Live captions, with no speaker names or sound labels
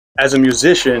As a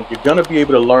musician, you're going to be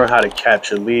able to learn how to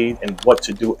capture lead and what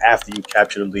to do after you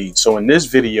capture the lead. So in this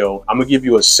video, I'm going to give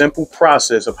you a simple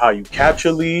process of how you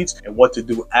capture leads and what to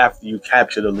do after you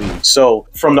capture the lead. So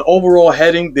from the overall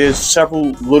heading, there's several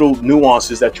little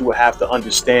nuances that you will have to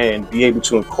understand, be able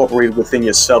to incorporate it within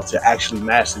yourself to actually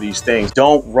master these things.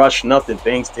 Don't rush nothing.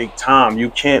 Things take time. You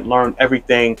can't learn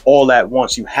everything all at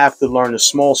once. You have to learn the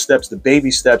small steps, the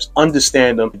baby steps,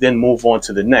 understand them, then move on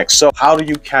to the next. So how do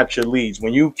you capture leads?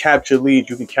 When you capture leads,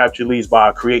 you can capture leads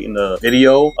by creating a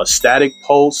video, a static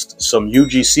post, some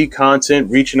UGC content,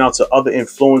 reaching out to other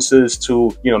influencers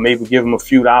to, maybe give them a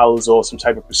few dollars or some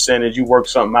type of percentage. You work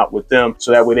something out with them so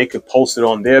that way they could post it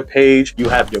on their page. You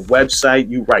have your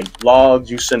website, you write blogs,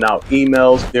 you send out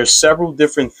emails. There's several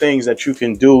different things that you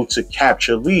can do to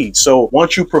capture leads. So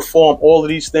once you perform all of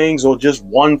these things or just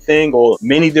one thing or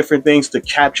many different things to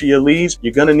capture your leads,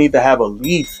 you're going to need to have a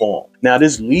lead form. Now,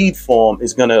 this lead form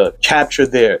is going to capture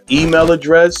their email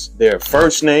address, their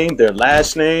first name, their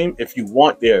last name. If you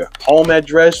want their home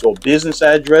address or business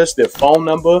address, their phone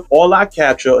number, all I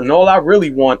capture and all I really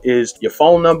want is your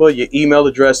phone number, your email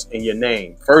address, and your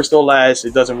name. First or last,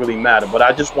 it doesn't really matter, but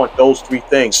I just want those three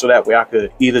things so that way I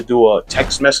could either do a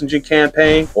text messaging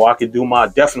campaign or I could do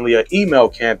definitely an email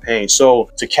campaign. So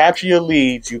to capture your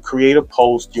leads, you create a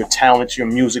post, your talents, your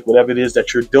music, whatever it is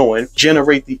that you're doing,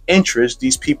 generate the interest.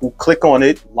 These people click on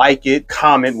it, like it,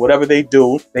 comment, whatever they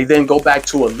do. They then go back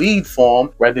to a lead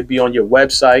form, whether it be on your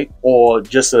website or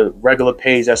just a regular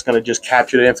page that's going to just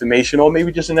capture the information, or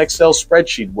maybe just an Excel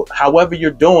spreadsheet. However you're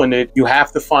doing it, you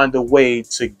have to find a way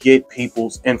to get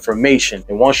people's information.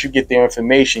 And once you get their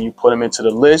information, you put them into the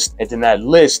list, and then that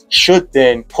list should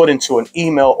then put into an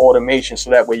email automation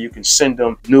so that way you can send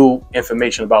them new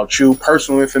information about you,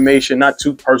 personal information, not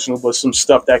too personal, but some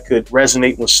stuff that could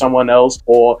resonate with someone else,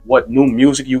 or what new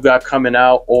music you got coming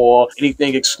out, or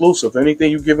anything exclusive,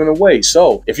 anything you're giving away.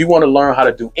 So if you want to learn how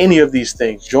to do any of these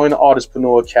things, join the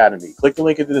Artistpreneur Academy. Click the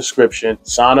link in the description,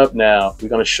 sign up now. We're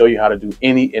going to show you how to do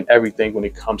any and everything when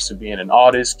it comes to being an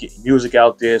artist, getting music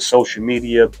out there, social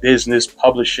media, business,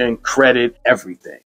 publishing, credit, everything.